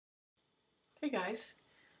Hey guys.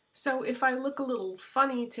 So if I look a little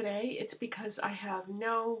funny today, it's because I have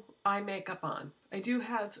no eye makeup on. I do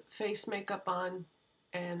have face makeup on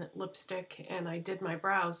and lipstick, and I did my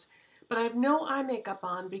brows, but I have no eye makeup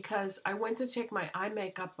on because I went to take my eye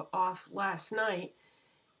makeup off last night,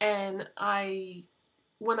 and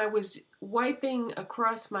when I was wiping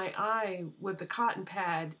across my eye with the cotton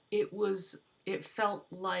pad, it felt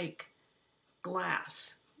like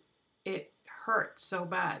glass. It hurt so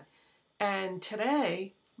bad. And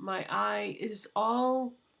today, my eye is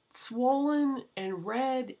all swollen and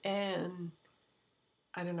red, and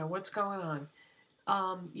I don't know what's going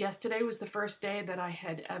on. Yesterday was the first day that I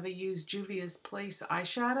had ever used Juvia's Place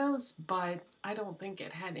eyeshadows, but I don't think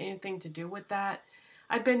it had anything to do with that.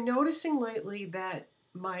 I've been noticing lately that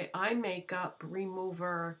my eye makeup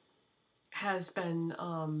remover has been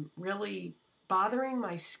really bothering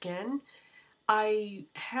my skin. I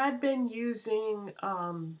had been using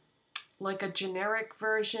like a generic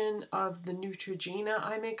version of the Neutrogena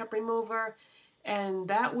eye makeup remover, and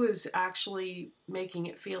that was actually making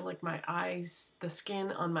it feel like my eyes, the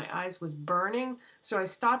skin on my eyes was burning. So I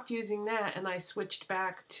stopped using that and I switched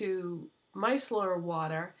back to micellar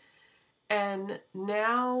water, and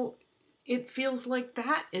now it feels like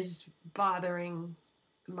that is bothering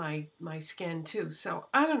my skin too. So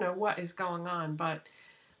I don't know what is going on, but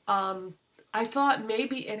um, I thought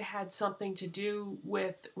maybe it had something to do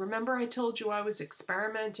with, remember I told you I was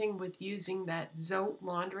experimenting with using that Zote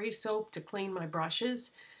laundry soap to clean my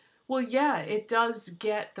brushes? Well, yeah, it does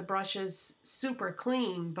get the brushes super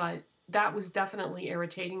clean, but that was definitely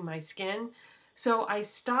irritating my skin. So I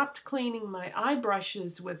stopped cleaning my eye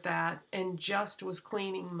brushes with that and just was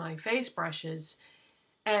cleaning my face brushes.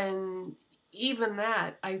 And even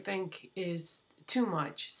that, I think, is too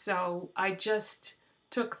much. So I just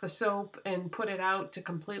took the soap and put it out to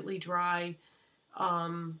completely dry.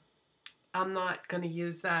 Um, I'm not going to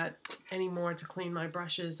use that anymore to clean my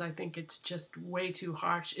brushes. I think it's just way too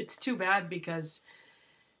harsh. It's too bad because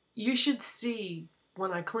you should see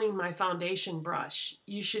when I clean my foundation brush,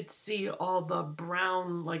 you should see all the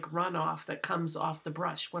brown like runoff that comes off the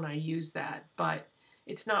brush when I use that. But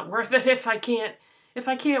it's not worth it if I can't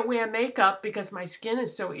wear makeup because my skin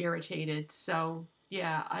is so irritated. So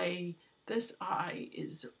yeah, this eye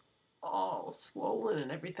is all swollen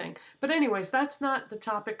and everything. But anyways, that's not the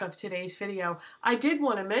topic of today's video. I did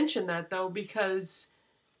want to mention that though because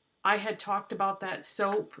I had talked about that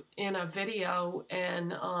soap in a video,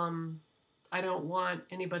 and I don't want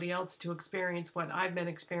anybody else to experience what I've been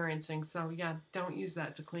experiencing. So yeah, don't use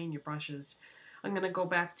that to clean your brushes. I'm going to go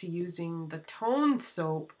back to using the tone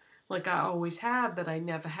soap like I always have that I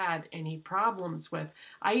never had any problems with.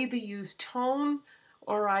 I either use tone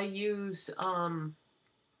or I use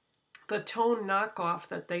the tone knockoff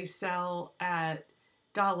that they sell at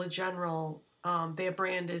Dollar General. Their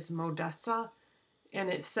brand is Modessa, and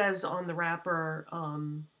it says on the wrapper,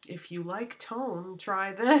 if you like tone,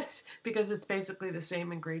 try this, because it's basically the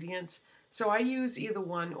same ingredients. So I use either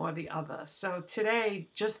one or the other. So today,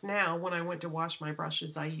 just now, when I went to wash my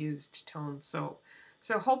brushes, I used tone soap.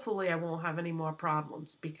 So hopefully I won't have any more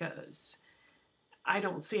problems because I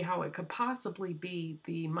don't see how it could possibly be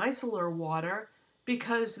the micellar water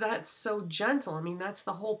because that's so gentle. I mean, that's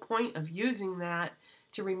the whole point of using that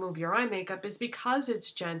to remove your eye makeup is because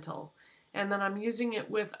it's gentle. And then I'm using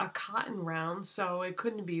it with a cotton round, so it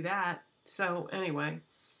couldn't be that. So anyway,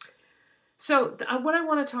 so what I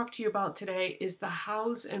want to talk to you about today is the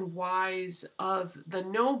hows and whys of the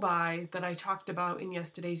no buy that I talked about in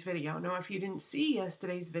yesterday's video. Now, if you didn't see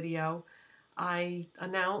yesterday's video, I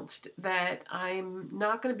announced that I'm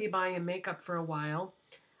not going to be buying makeup for a while.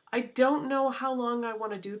 I don't know how long I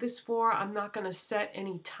want to do this for. I'm not going to set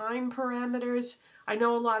any time parameters. I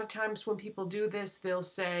know a lot of times when people do this, they'll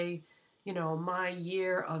say, you know, my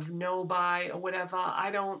year of no buy or whatever.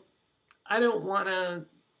 I don't want to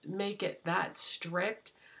make it that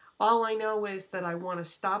strict. All I know is that I want to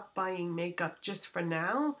stop buying makeup just for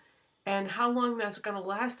now. And how long that's going to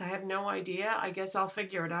last, I have no idea. I guess I'll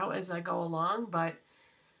figure it out as I go along. But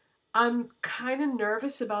I'm kind of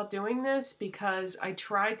nervous about doing this because I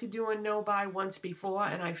tried to do a no-buy once before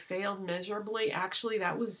and I failed miserably. Actually,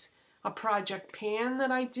 that was a project pan that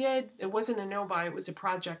I did. It wasn't a no-buy, it was a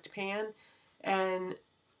project pan. And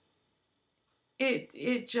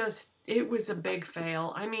it was a big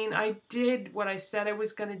fail. I mean, I did what I said I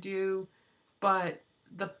was going to do, but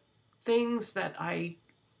the things that I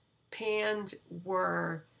panned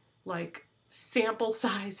were like sample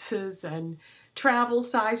sizes and travel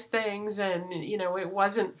size things, and you know, it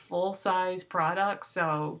wasn't full size products,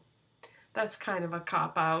 so that's kind of a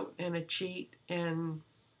cop out and a cheat, and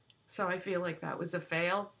so I feel like that was a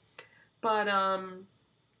fail. But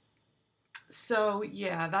so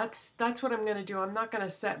yeah, that's what I'm gonna do. I'm not gonna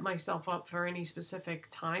set myself up for any specific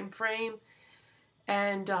time frame.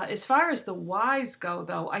 And as far as the whys go,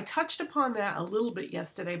 though, I touched upon that a little bit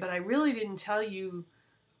yesterday, but I really didn't tell you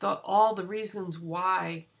all the reasons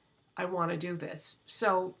why I want to do this.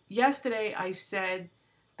 So yesterday I said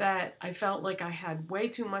that I felt like I had way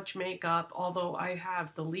too much makeup, although I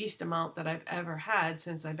have the least amount that I've ever had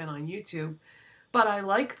since I've been on YouTube. But I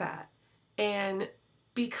like that. And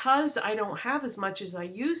because I don't have as much as I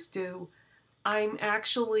used to, I'm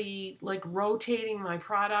actually like rotating my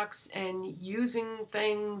products and using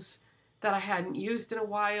things that I hadn't used in a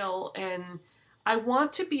while. And I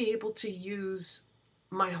want to be able to use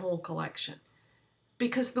my whole collection.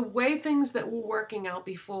 Because the way things that were working out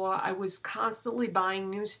before, I was constantly buying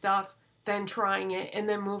new stuff, then trying it, and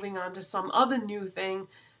then moving on to some other new thing.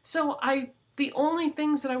 So the only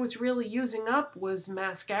things that I was really using up was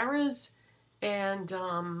mascaras and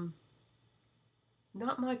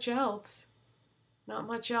not much else. Not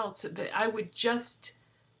much else. I would just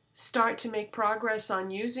start to make progress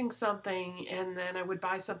on using something, and then I would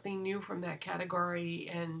buy something new from that category,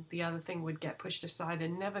 and the other thing would get pushed aside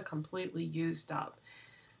and never completely used up.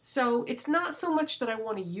 So it's not so much that I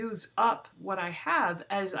want to use up what I have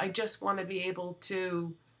as I just want to be able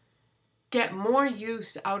to get more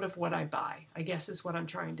use out of what I buy, I guess is what I'm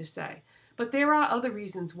trying to say. But there are other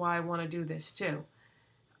reasons why I want to do this too.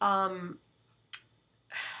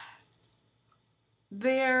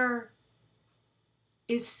 There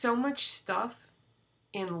is so much stuff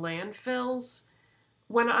in landfills.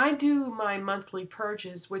 When I do my monthly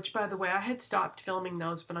purges, which by the way, I had stopped filming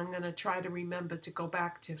those, but I'm going to try to remember to go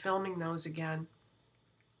back to filming those again.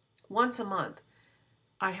 Once a month,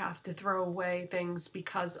 I have to throw away things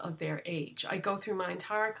because of their age. I go through my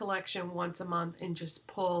entire collection once a month and just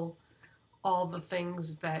pull all the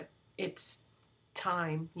things that it's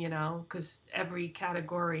time, you know, because every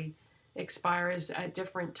category expires at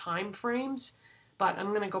different time frames. But I'm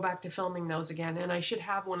going to go back to filming those again, and I should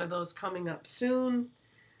have one of those coming up soon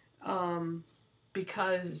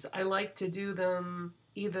because I like to do them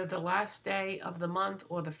either the last day of the month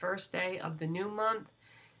or the first day of the new month,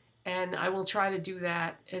 and I will try to do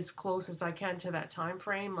that as close as I can to that time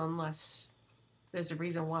frame unless there's a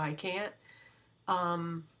reason why I can't.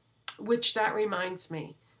 Which that reminds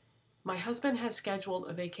me, my husband has scheduled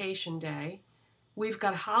a vacation day. We've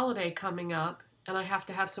got a holiday coming up, and I have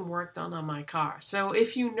to have some work done on my car. So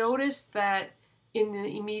if you notice that in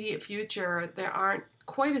the immediate future there aren't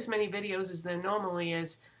quite as many videos as there normally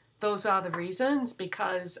is, those are the reasons,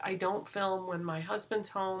 because I don't film when my husband's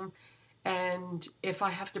home, and if I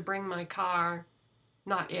have to bring my car,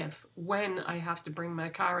 not if, when I have to bring my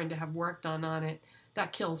car in to have work done on it,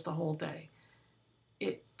 that kills the whole day.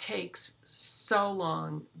 It takes so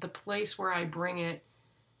long. The place where I bring it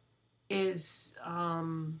is,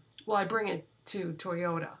 well, I bring it to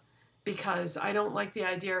Toyota because I don't like the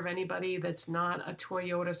idea of anybody that's not a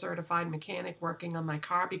Toyota certified mechanic working on my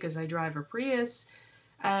car, because I drive a Prius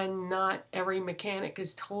and not every mechanic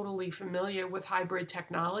is totally familiar with hybrid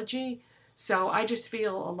technology. So I just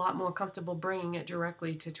feel a lot more comfortable bringing it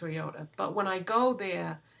directly to Toyota. But when I go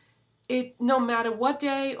there, no matter what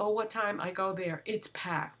day or what time I go there, it's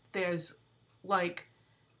packed. There's like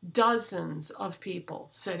dozens of people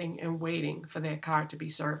sitting and waiting for their car to be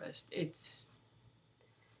serviced. It's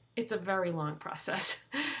a very long process.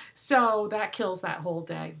 So that kills that whole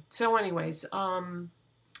day. So anyways,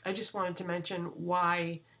 I just wanted to mention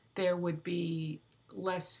why there would be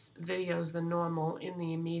less videos than normal in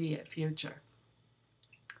the immediate future.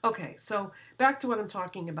 Okay, so back to what I'm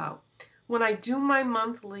talking about. When I do my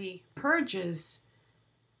monthly purges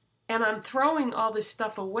and I'm throwing all this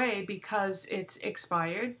stuff away because it's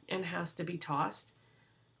expired and has to be tossed,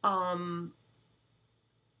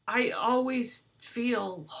 I always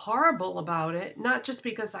feel horrible about it, not just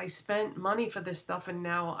because I spent money for this stuff and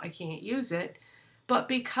now I can't use it, but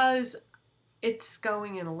because it's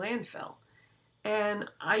going in a landfill. And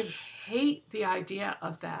I hate the idea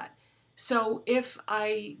of that. So if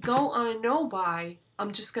I go on a no-buy,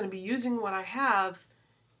 I'm just going to be using what I have,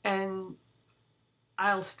 and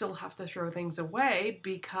I'll still have to throw things away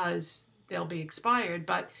because they'll be expired.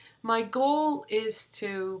 But my goal is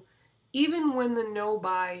to, even when the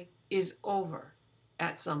no-buy is over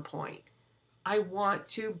at some point, I want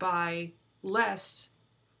to buy less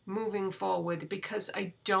moving forward, because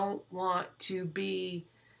I don't want to be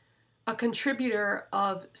a contributor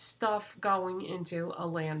of stuff going into a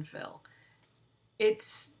landfill.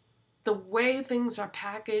 It's the way things are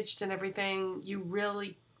packaged and everything,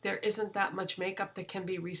 there isn't that much makeup that can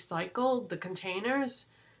be recycled, the containers.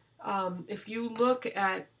 If you look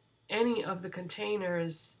at any of the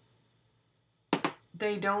containers,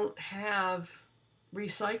 they don't have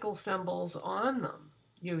recycle symbols on them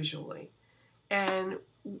usually. And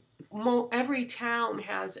every town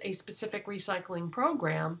has a specific recycling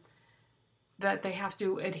program that they have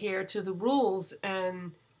to adhere to the rules.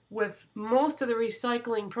 And with most of the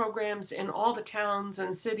recycling programs in all the towns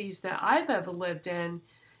and cities that I've ever lived in,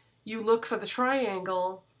 you look for the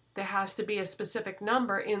triangle. There has to be a specific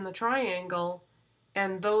number in the triangle,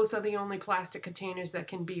 and those are the only plastic containers that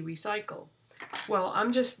can be recycled. Well,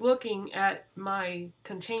 I'm just looking at my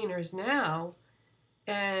containers now,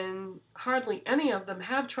 and hardly any of them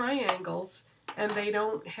have triangles, and they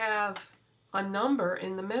don't have a number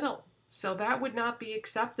in the middle. So that would not be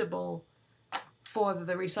acceptable for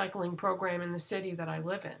the recycling program in the city that I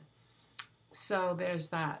live in. So there's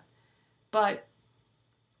that. But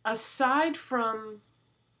aside from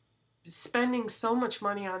spending so much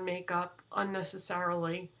money on makeup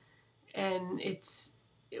unnecessarily, and it's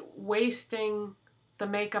wasting the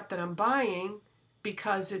makeup that I'm buying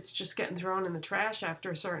because it's just getting thrown in the trash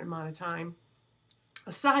after a certain amount of time,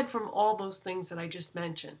 aside from all those things that I just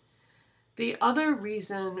mentioned, the other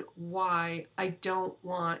reason why I don't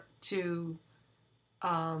want to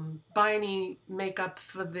buy any makeup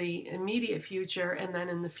for the immediate future and then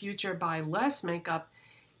in the future buy less makeup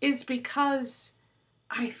is because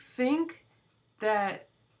I think that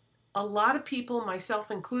a lot of people, myself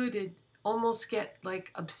included, almost get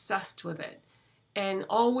like obsessed with it and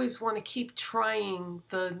always want to keep trying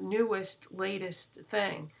the newest, latest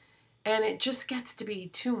thing. And it just gets to be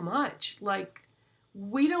too much. Like,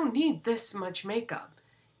 we don't need this much makeup.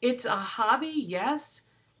 It's a hobby, yes,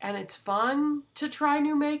 and it's fun to try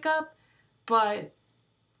new makeup, but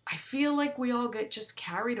I feel like we all get just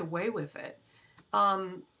carried away with it.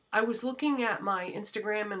 I was looking at my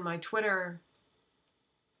Instagram and my Twitter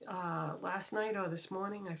last night or this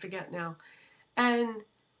morning, I forget now, and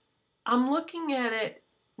I'm looking at it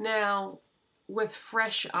now with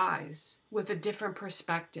fresh eyes, with a different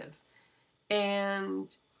perspective.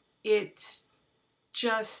 And it's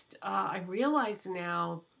just, I realize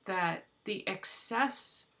now that the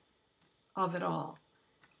excess of it all,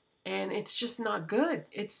 and it's just not good.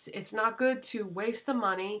 It's not good to waste the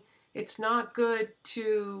money. It's not good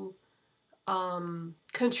to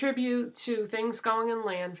contribute to things going in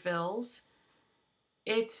landfills.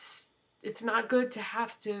 It's not good to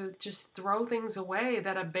have to just throw things away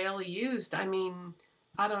that are barely used. I mean,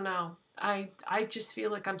 I don't know. I just feel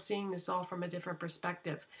like I'm seeing this all from a different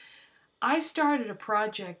perspective. I started a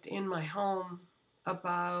project in my home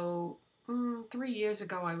about 3 years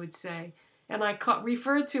ago, I would say, and I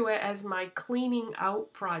referred to it as my cleaning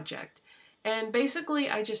out project. And basically,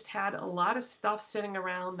 I just had a lot of stuff sitting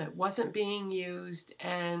around that wasn't being used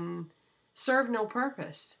and served no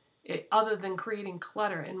purpose other than creating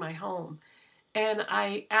clutter in my home. And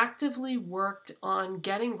I actively worked on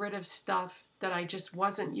getting rid of stuff that I just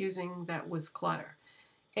wasn't using that was clutter.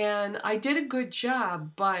 And I did a good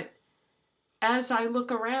job, but as I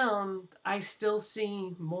look around, I still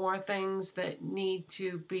see more things that need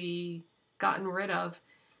to be gotten rid of.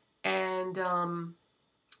 And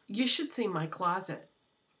you should see my closet.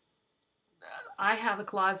 I have a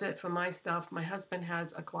closet for my stuff. My husband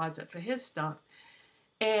has a closet for his stuff.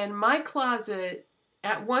 And my closet,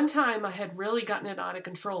 at one time, I had really gotten it out of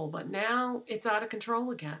control, but now it's out of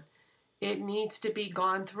control again. It needs to be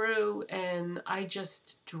gone through, and I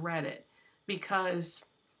just dread it because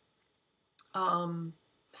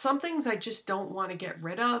some things I just don't want to get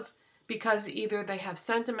rid of because either they have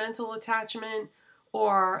sentimental attachment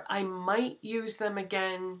or I might use them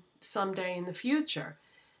again someday in the future.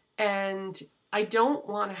 And I don't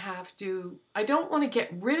want to get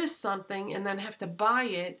rid of something and then have to buy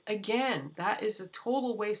it again. That is a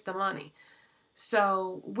total waste of money.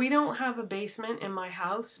 So we don't have a basement in my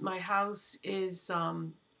house. My house is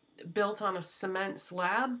built on a cement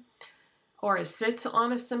slab, or it sits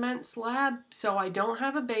on a cement slab, so I don't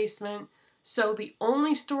have a basement. So the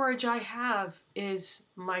only storage I have is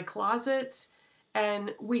my closets,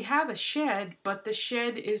 and we have a shed, but the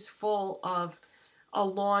shed is full of a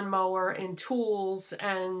lawnmower and tools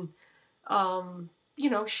and,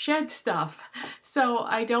 shed stuff. So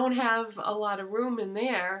I don't have a lot of room in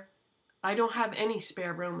there. I don't have any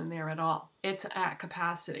spare room in there at all. It's at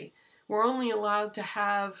capacity. We're only allowed to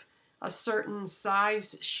have a certain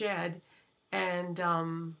size shed, and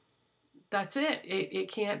that's it.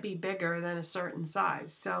 It can't be bigger than a certain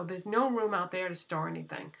size. So there's no room out there to store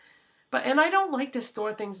anything. And I don't like to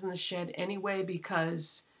store things in the shed anyway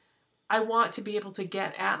because I want to be able to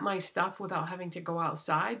get at my stuff without having to go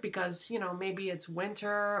outside because, maybe it's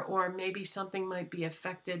winter or maybe something might be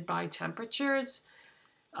affected by temperatures.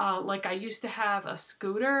 Like I used to have a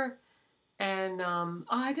scooter, and oh,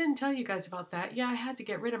 I didn't tell you guys about that. Yeah, I had to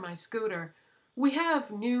get rid of my scooter. We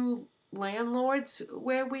have new landlords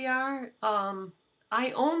where we are.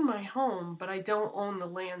 I own my home, but I don't own the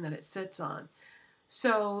land that it sits on.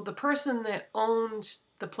 So the person that owned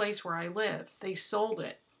the place where I live, they sold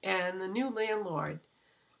it. And the new landlord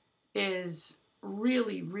is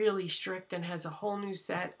really, really strict and has a whole new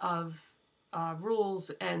set of rules.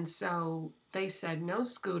 And so they said no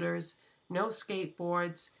scooters, no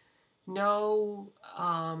skateboards, no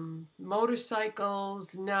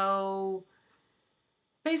motorcycles, no.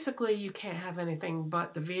 Basically, you can't have anything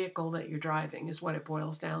but the vehicle that you're driving, is what it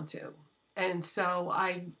boils down to. And so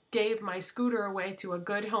I gave my scooter away to a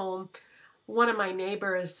good home. One of my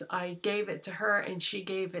neighbors, I gave it to her and she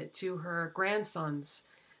gave it to her grandsons.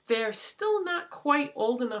 They're still not quite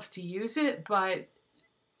old enough to use it, but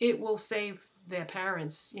it will save their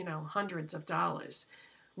parents, hundreds of dollars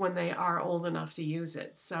when they are old enough to use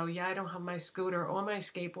it. So yeah, I don't have my scooter or my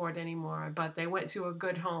skateboard anymore, but they went to a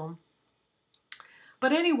good home.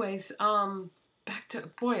 But anyways, back to,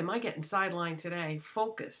 boy, am I getting sidelined today.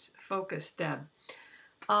 Focus, Deb.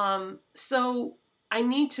 So I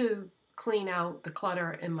need to clean out the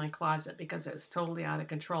clutter in my closet because it's totally out of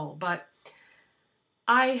control. But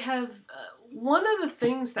I have, one of the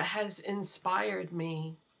things that has inspired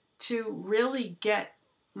me to really get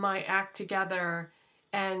my act together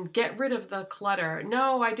and get rid of the clutter.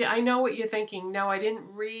 No, I know what you're thinking. No, I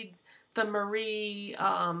didn't read the Marie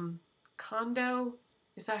Kondo.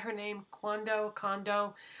 Is that her name?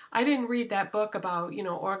 Kondo? I didn't read that book about,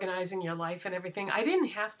 organizing your life and everything. I didn't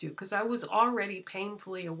have to because I was already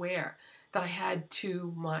painfully aware that I had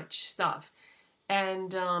too much stuff.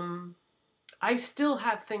 And I still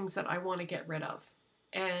have things that I want to get rid of.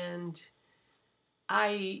 And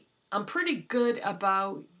I'm pretty good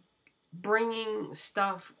about bringing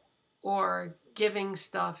stuff or giving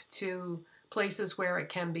stuff to places where it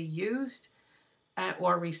can be used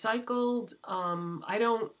or recycled. I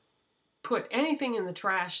don't put anything in the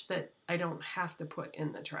trash that I don't have to put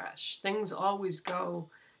in the trash. Things always go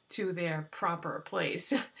to their proper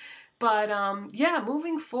place. But yeah,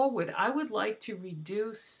 moving forward, I would like to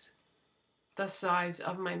reduce the size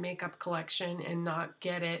of my makeup collection and not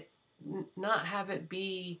have it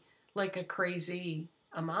be like a crazy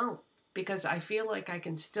amount, because I feel like I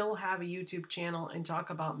can still have a YouTube channel and talk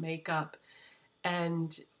about makeup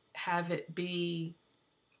and have it be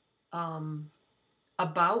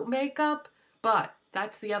about makeup. But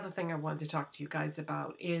that's the other thing I wanted to talk to you guys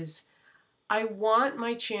about is I want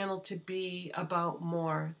my channel to be about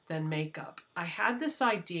more than makeup. I had this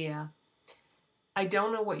idea. I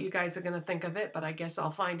don't know what you guys are going to think of it, but I guess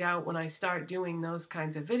I'll find out when I start doing those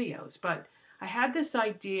kinds of videos. But I had this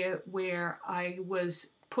idea where I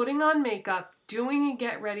was putting on makeup, doing a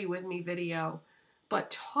get ready with me video,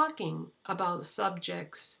 but talking about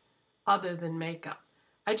subjects other than makeup.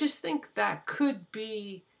 I just think that could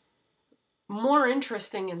be more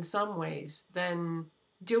interesting in some ways than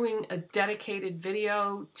doing a dedicated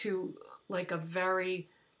video to like a very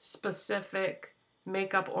specific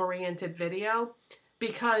makeup oriented video,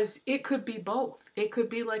 because it could be both. It could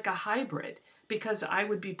be like a hybrid, because I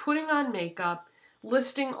would be putting on makeup,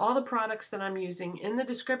 listing all the products that I'm using in the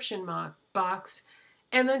description box,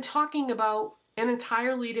 and then talking about an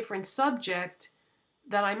entirely different subject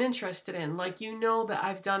that I'm interested in. Like, that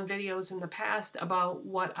I've done videos in the past about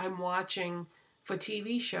what I'm watching for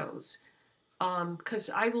TV shows. Because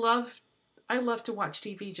I love to watch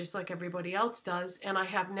TV just like everybody else does, and I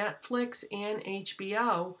have Netflix and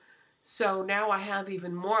HBO, so now I have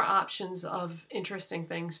even more options of interesting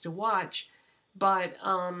things to watch. But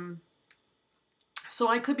so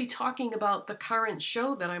I could be talking about the current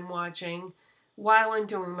show that I'm watching while I'm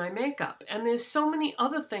doing my makeup. And there's so many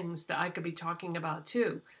other things that I could be talking about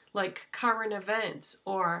too, like current events,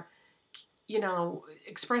 or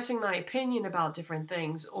expressing my opinion about different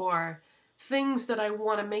things, or things that I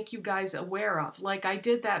want to make you guys aware of. Like I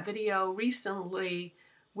did that video recently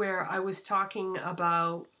where I was talking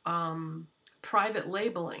about private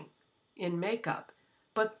labeling in makeup.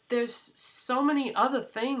 But there's so many other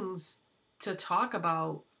things to talk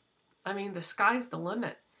about. I mean, the sky's the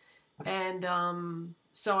limit. And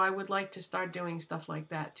so I would like to start doing stuff like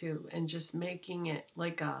that too, and just making it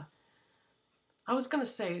like I was going to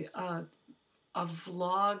say a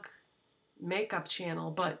vlog makeup channel,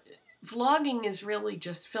 but vlogging is really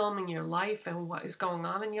just filming your life and what is going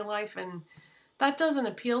on in your life, and that doesn't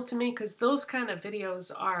appeal to me because those kind of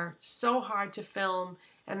videos are so hard to film,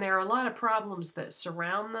 and there are a lot of problems that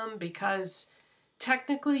surround them because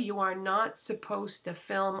technically you are not supposed to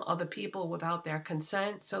film other people without their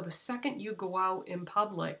consent. So the second you go out in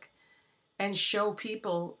public and show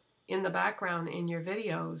people in the background in your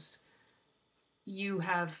videos, you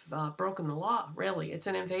have broken the law, really. It's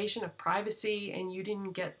an invasion of privacy, and you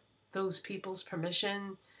didn't get those people's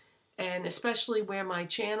permission. And especially where my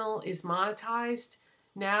channel is monetized,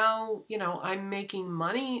 now, you know, I'm making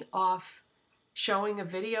money off showing a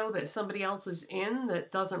video that somebody else is in that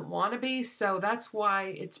doesn't want to be. So that's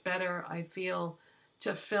why it's better, I feel,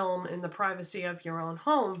 to film in the privacy of your own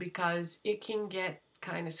home, because it can get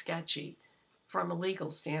kind of sketchy from a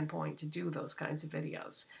legal standpoint to do those kinds of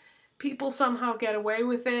videos. People somehow get away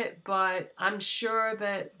with it, but I'm sure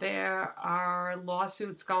that there are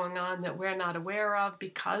lawsuits going on that we're not aware of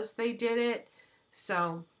because they did it.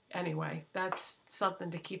 So anyway, that's something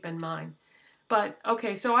to keep in mind. But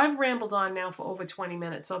okay, so I've rambled on now for over 20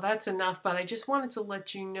 minutes, so that's enough. But I just wanted to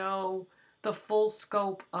let you know the full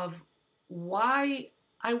scope of why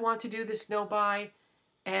I want to do this no-buy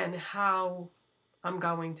and how I'm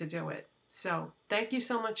going to do it. So thank you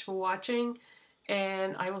so much for watching,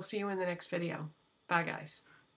 and I will see you in the next video. Bye, guys.